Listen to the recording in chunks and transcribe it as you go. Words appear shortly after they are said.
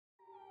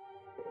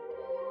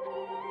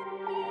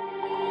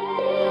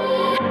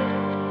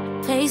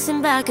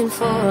pacing back and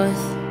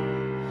forth.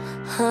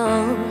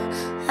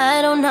 Oh,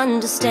 I don't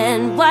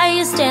understand why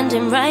you're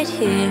standing right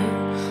here.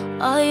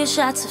 All your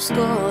shots have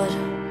scored.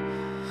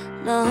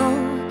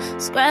 No,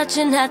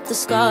 scratching at the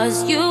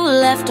scars you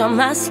left on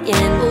my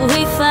skin.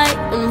 We fight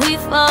and we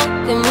fall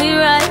and we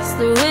rise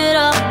through it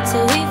all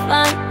till we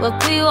find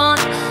what we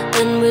want,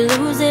 then we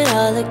lose it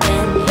all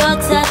again. Your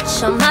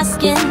touch on my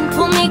skin,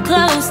 pull me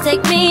close,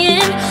 take me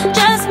in.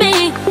 Just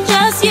me,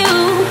 just you,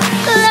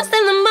 lost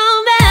in the moment.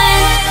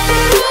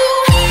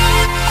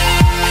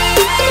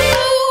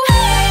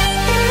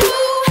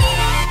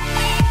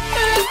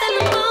 Lost in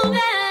the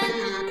moment.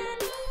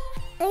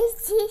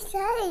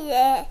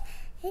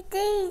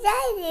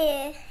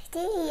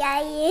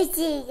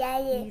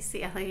 You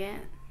see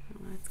Elliot? Oh,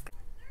 that's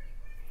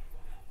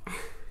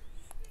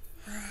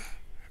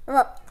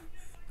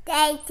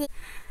good.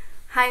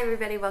 Hi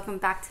everybody, welcome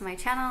back to my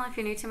channel. If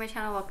you're new to my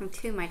channel, welcome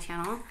to my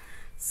channel.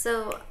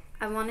 So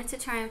I wanted to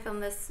try and film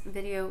this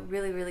video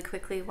really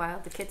quickly while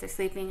the kids are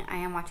sleeping. I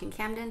am watching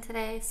Camden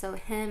today, so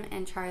him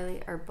and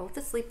Charlie are both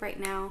asleep right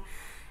now.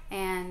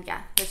 And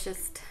yeah, let's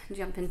just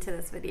jump into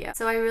this video.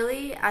 So I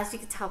really, as you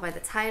can tell by the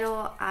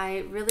title,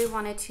 I really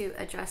wanted to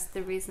address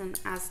the reason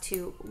as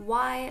to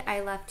why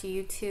I left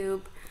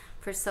YouTube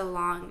for so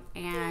long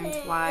and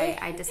why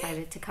I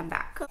decided to come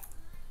back.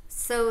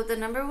 So the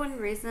number one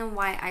reason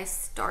why I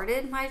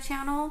started my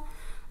channel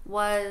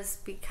was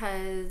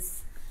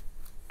because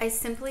I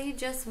simply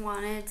just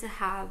wanted to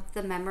have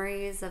the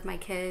memories of my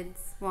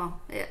kids.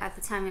 Well, at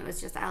the time it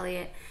was just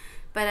Elliot.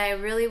 But I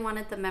really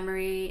wanted the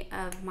memory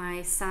of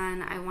my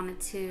son. I wanted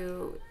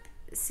to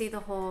see the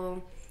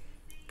whole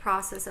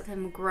process of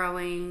him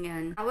growing,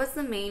 and that was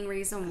the main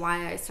reason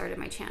why I started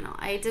my channel.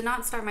 I did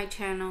not start my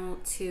channel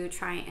to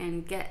try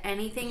and get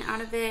anything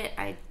out of it.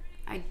 I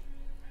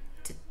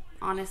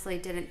honestly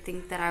didn't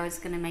think that I was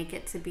going to make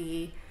it to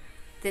be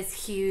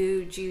this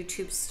huge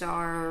YouTube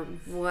star, or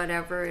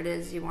whatever it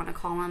is you want to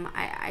call him.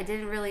 I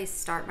didn't really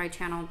start my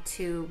channel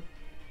to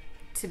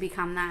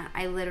become that.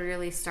 I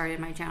literally started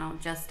my channel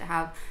just to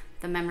have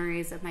the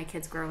memories of my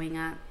kids growing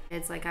up.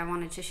 It's like I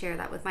wanted to share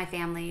that with my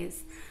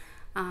families.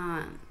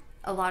 A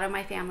lot of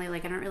my family,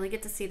 like I don't really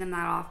get to see them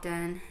that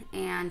often,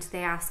 and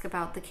they ask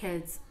about the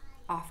kids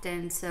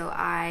often, so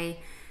I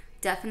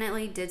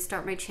definitely did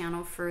start my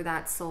channel for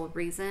that sole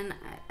reason.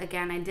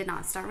 Again, I did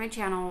not start my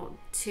channel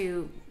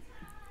to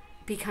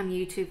become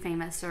YouTube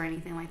famous or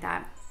anything like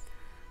that.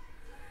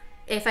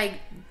 If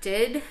I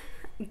did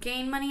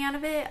gain money out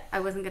of it, I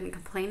wasn't going to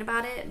complain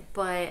about it,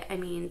 but I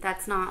mean,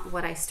 that's not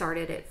what I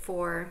started it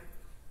for.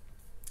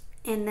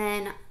 And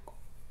then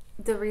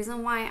the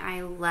reason why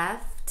I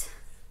left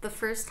the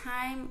first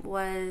time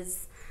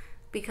was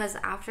because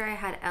after I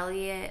had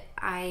Elliot,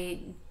 I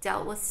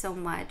dealt with so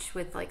much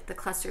with like the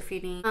cluster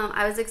feeding.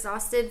 I was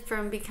exhausted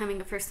from becoming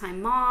a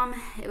first-time mom.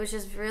 It was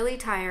just really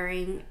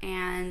tiring,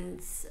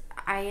 and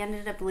I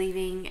ended up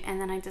leaving, and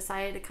then I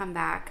decided to come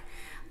back.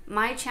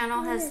 My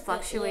channel has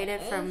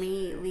fluctuated from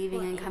me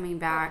leaving and coming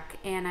back,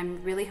 and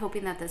I'm really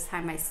hoping that this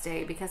time I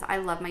stay because I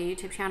love my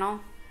YouTube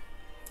channel.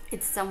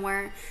 It's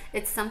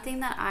something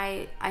that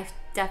I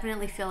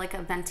definitely feel like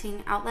a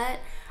venting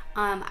outlet.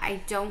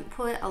 I don't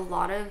put a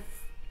lot of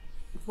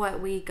what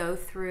we go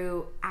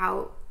through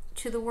out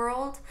to the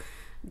world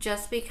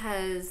just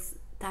because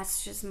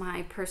that's just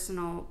my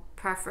personal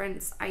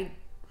preference.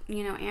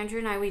 You know, Andrew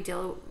and I, we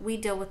deal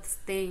with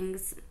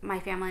things, my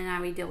family and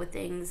I, we deal with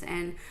things,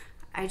 and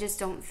I just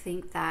don't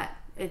think that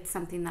it's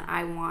something that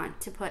I want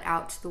to put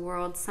out to the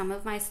world. Some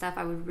of my stuff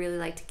I would really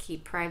like to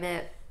keep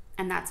private,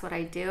 and that's what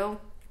I do.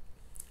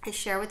 I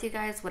share with you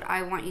guys what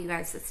I want you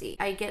guys to see.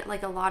 I get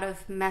like a lot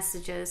of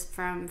messages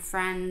from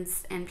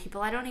friends and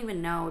people I don't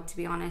even know, to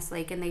be honest,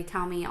 like, and they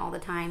tell me all the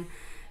time,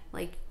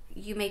 like,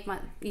 you make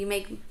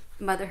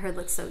motherhood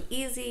look so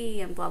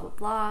easy and blah blah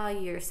blah,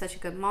 you're such a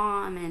good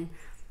mom,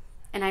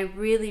 and I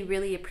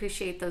really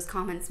appreciate those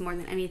comments more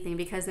than anything,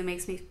 because it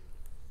makes me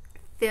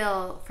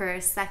feel, for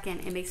a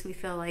second, it makes me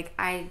feel like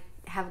I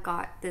have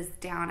got this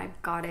down,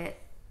 I've got it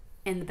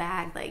in the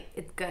bag, like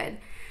it's good.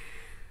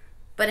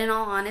 But in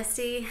all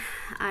honesty,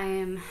 I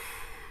am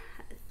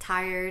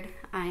tired,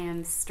 I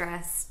am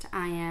stressed,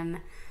 I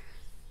am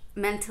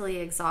mentally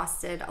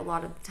exhausted a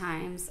lot of the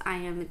times. I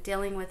am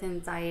dealing with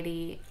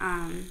anxiety.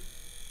 I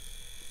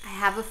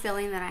have a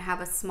feeling that I have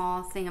a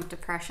small thing of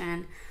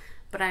depression,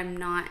 but I'm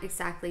not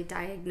exactly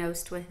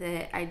diagnosed with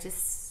it. I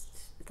just,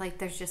 like,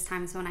 there's just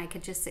times when I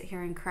could just sit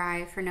here and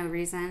cry for no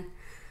reason.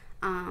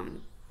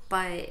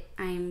 But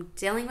I'm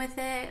dealing with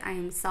it,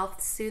 I'm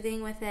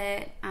self-soothing with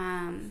it,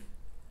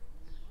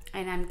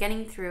 and I'm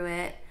getting through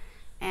it,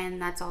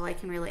 and that's all I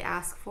can really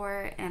ask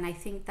for. And I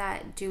think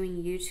that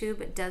doing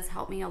YouTube does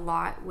help me a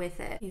lot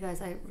with it. You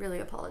guys, I really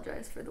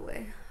apologize for the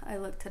way I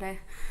look today.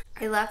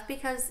 I left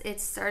because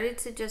it started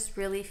to just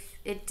really,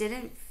 it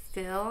didn't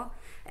feel,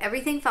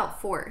 everything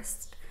felt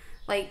forced.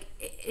 Like,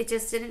 it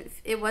just didn't,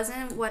 it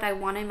wasn't what I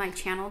wanted my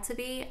channel to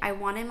be. I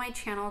wanted my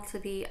channel to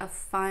be a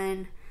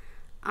fun,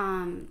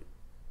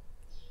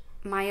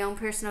 my own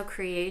personal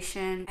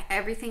creation.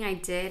 Everything I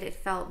did, it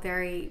felt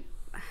very,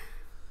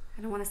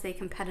 I don't want to say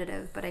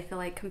competitive, but I feel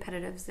like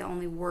competitive is the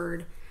only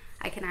word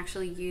I can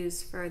actually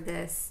use for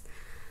this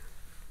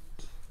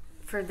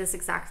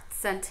exact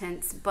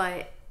sentence.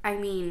 But I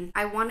mean,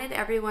 I wanted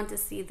everyone to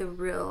see the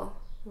real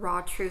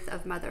raw truth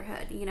of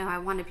motherhood. You know, I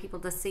wanted people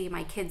to see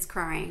my kids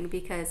crying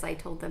because I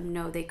told them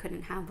no, they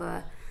couldn't have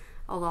a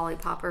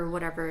lollipop or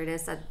whatever it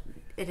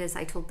is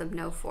I told them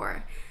no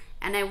for.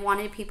 And I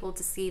wanted people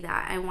to see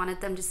that. I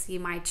wanted them to see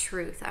my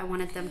truth. I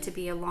wanted them to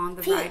be along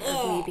the ride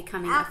of me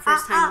becoming a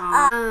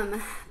first-time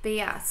mom. But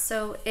yeah,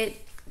 so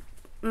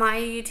my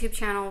YouTube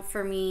channel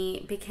for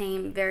me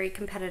became very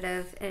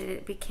competitive.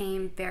 It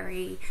became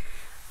very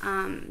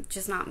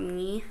just not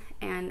me,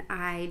 and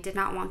I did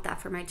not want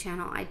that for my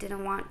channel. I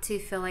didn't want to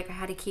feel like I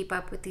had to keep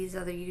up with these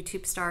other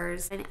YouTube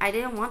stars, and I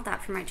didn't want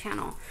that for my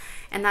channel.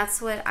 And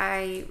that's what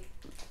I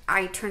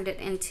turned it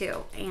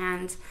into.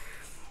 And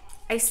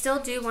I still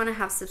do want to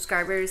have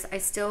subscribers.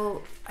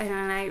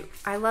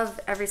 I love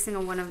every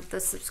single one of the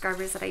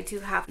subscribers that I do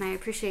have, and I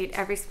appreciate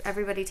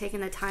everybody taking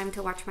the time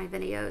to watch my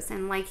videos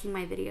and liking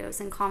my videos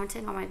and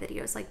commenting on my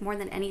videos. Like, more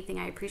than anything,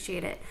 I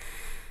appreciate it.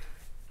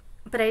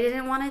 But I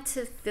didn't want it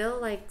to feel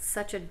like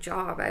such a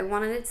job. I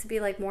wanted it to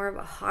be like more of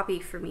a hobby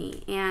for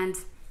me. And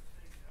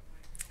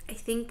I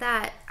think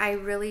that I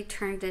really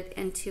turned it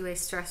into a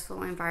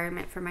stressful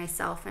environment for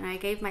myself, and I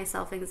gave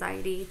myself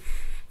anxiety,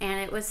 and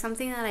it was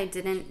something that I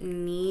didn't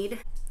need.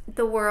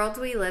 The world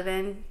we live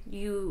in,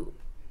 you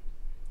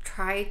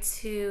try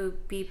to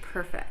be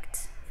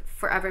perfect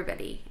for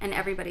everybody in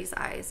everybody's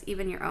eyes,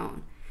 even your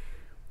own.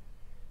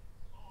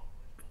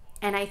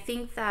 And I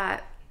think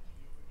that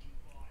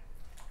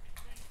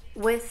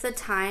with the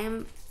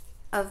time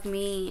of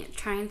me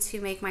trying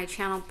to make my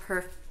channel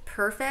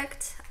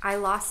perfect, I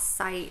lost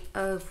sight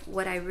of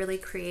what I really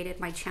created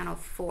my channel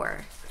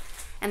for.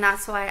 And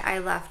that's why I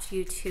left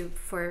YouTube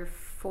for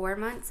 4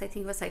 months. I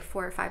think it was like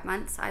 4 or 5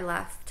 months I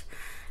left.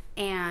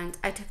 And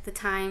I took the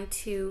time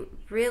to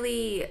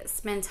really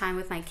spend time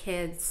with my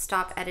kids,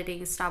 stop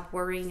editing, stop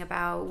worrying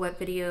about what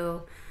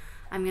video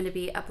I'm going to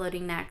be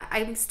uploading next.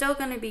 I'm still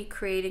going to be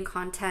creating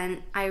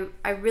content. I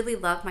really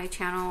love my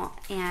channel,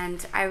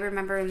 and I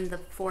remember in the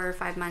 4 or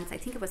 5 months, I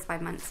think it was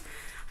 5 months,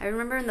 I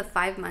remember in the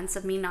 5 months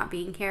of me not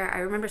being here, I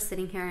remember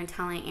sitting here and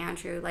telling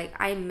Andrew, like,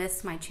 I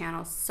missed my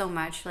channel so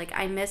much. Like,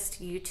 I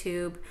missed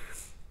YouTube.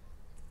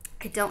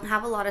 I don't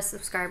have a lot of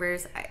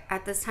subscribers.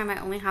 At this time,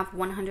 I only have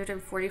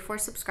 144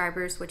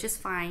 subscribers, which is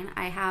fine.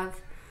 I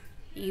have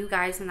you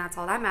guys, and that's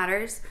all that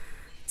matters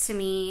to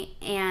me.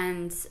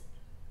 And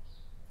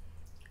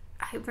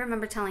I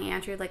remember telling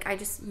Andrew, like, I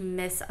just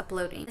miss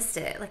uploading. Missed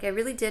it. Like, I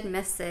really did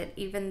miss it,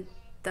 even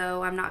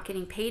though I'm not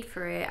getting paid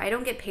for it. I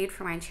don't get paid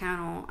for my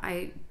channel.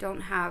 I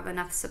don't have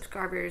enough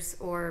subscribers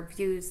or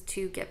views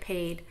to get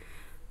paid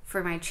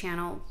for my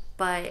channel,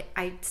 but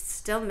I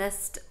still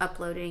missed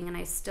uploading, and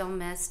I still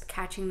missed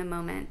catching the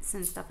moments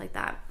and stuff like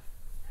that.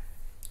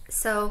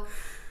 So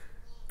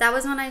that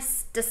was when I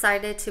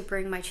decided to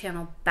bring my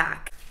channel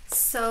back.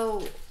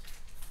 So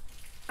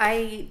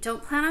I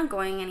don't plan on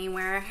going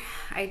anywhere.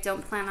 I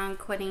don't plan on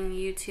quitting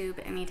YouTube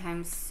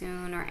anytime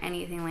soon or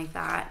anything like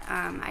that.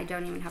 I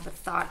don't even have a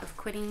thought of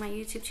quitting my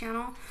YouTube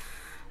channel.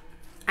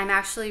 I'm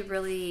actually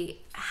really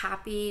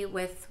happy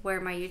with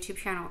where my YouTube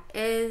channel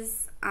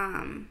is.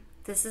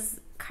 This is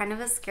kind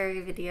of a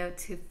scary video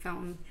to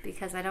film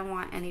because I don't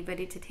want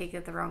anybody to take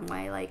it the wrong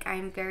way. Like,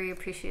 I'm very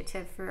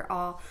appreciative for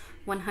all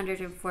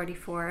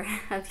 144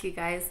 of you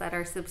guys that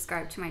are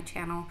subscribed to my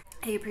channel.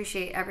 I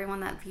appreciate everyone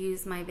that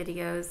views my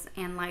videos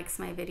and likes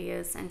my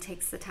videos and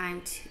takes the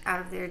time out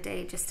of their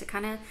day just to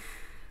kind of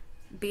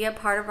be a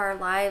part of our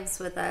lives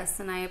with us,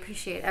 and I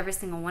appreciate every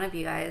single one of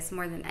you guys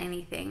more than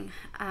anything.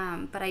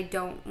 But I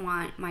don't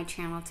want my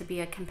channel to be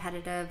a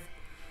competitive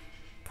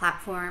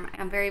platform.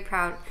 I'm very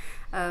proud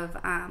of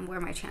where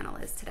my channel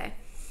is today.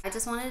 I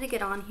just wanted to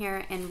get on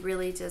here and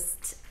really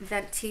just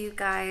vent to you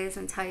guys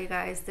and tell you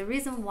guys the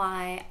reason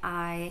why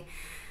I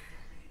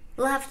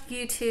left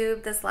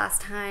YouTube this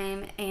last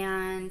time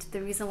and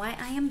the reason why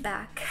I am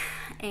back,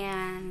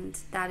 and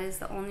that is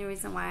the only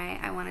reason why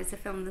I wanted to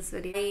film this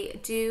video. I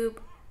do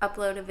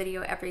upload a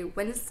video every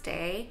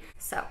Wednesday,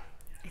 so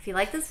if you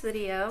like this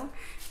video,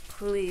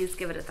 please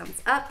give it a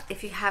thumbs up.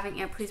 If you haven't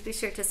yet, please be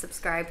sure to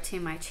subscribe to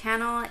my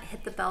channel.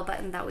 Hit the bell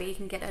button, that way you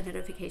can get a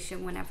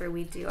notification whenever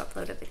we do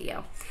upload a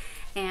video.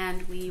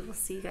 And we will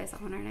see you guys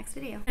on our next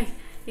video.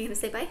 You gonna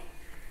say bye?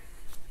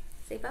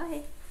 Say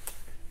bye.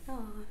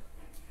 Oh,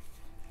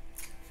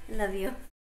 I love you.